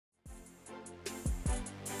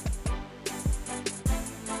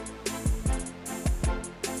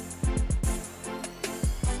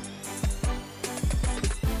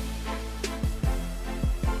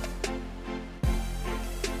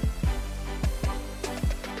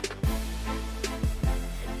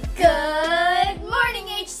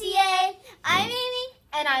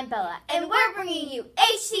I'm Bella, and we're bringing you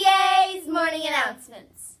HCA's morning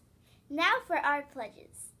announcements. Now for our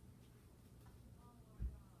pledges.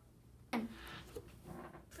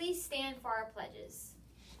 Please stand for our pledges.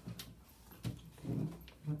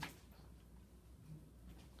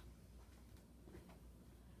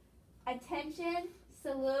 Attention,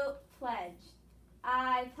 salute, pledge.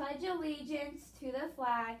 I pledge allegiance to the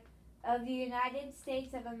flag of the United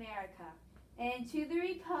States of America and to the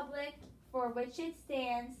republic for which it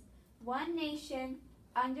stands, one nation,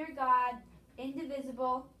 under God,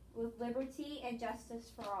 indivisible, with liberty and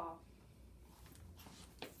justice for all.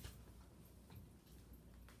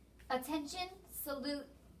 Attention, salute,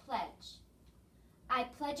 pledge. I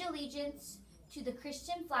pledge allegiance to the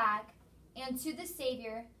Christian flag and to the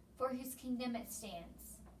Savior for whose kingdom it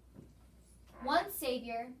stands. One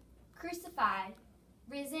Savior, crucified,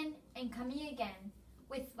 risen, and coming again,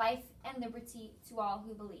 with life and liberty to all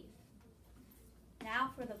who believe.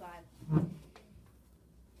 Now for the Bible.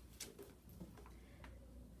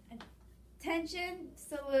 Attention,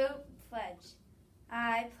 salute, pledge.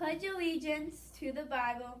 I pledge allegiance to the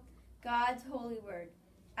Bible, God's holy word.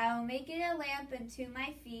 I will make it a lamp unto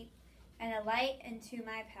my feet and a light unto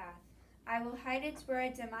my path. I will hide its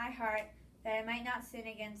words in my heart that I might not sin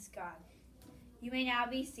against God. You may now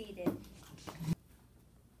be seated.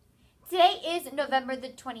 Today is November the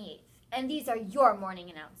 28th, and these are your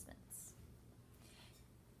morning announcements.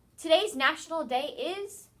 Today's national day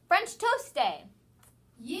is French Toast Day.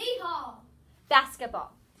 Yeehaw!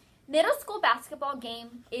 Basketball. Middle school basketball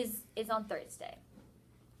game is on Thursday.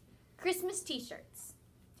 Christmas t-shirts.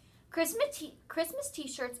 Christmas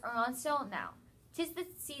t-shirts are on sale now. 'Tis the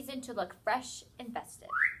season to look fresh and festive.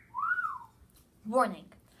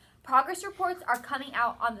 Warning. Progress reports are coming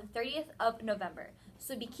out on the 30th of November,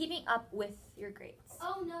 so be keeping up with your grades.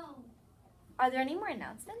 Oh no! Are there any more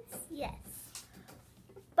announcements? Yes.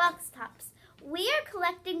 Box tops. We are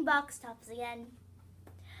collecting box tops again.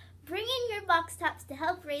 Bring in your box tops to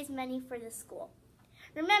help raise money for the school.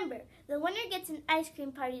 Remember, the winner gets an ice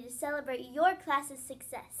cream party to celebrate your class's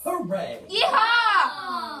success. Hooray!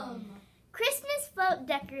 Yeehaw! Christmas float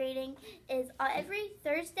decorating is every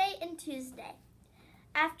Thursday and Tuesday,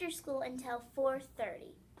 after school until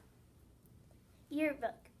 4:30.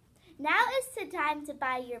 Yearbook. Now is the time to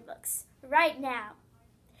buy yearbooks, right now.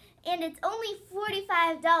 And it's only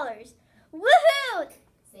 $45. Woohoo!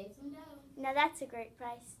 Save some dough. Now that's a great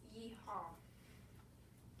price. Yeehaw.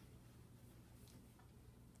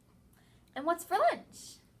 And what's for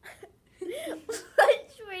lunch?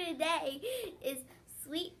 Lunch for today is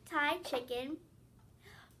sweet Thai chicken,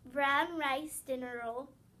 brown rice dinner roll,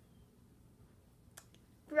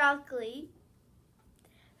 broccoli,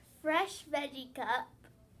 fresh veggie cup,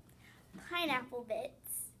 pineapple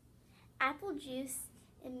bits, apple juice,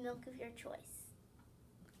 and milk of your choice.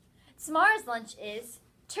 Tomorrow's lunch is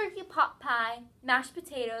turkey pot pie, mashed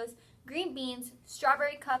potatoes, green beans,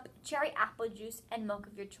 strawberry cup, cherry apple juice, and milk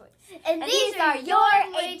of your choice. And these are your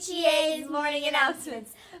HCA's morning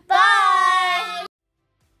announcements. Bye!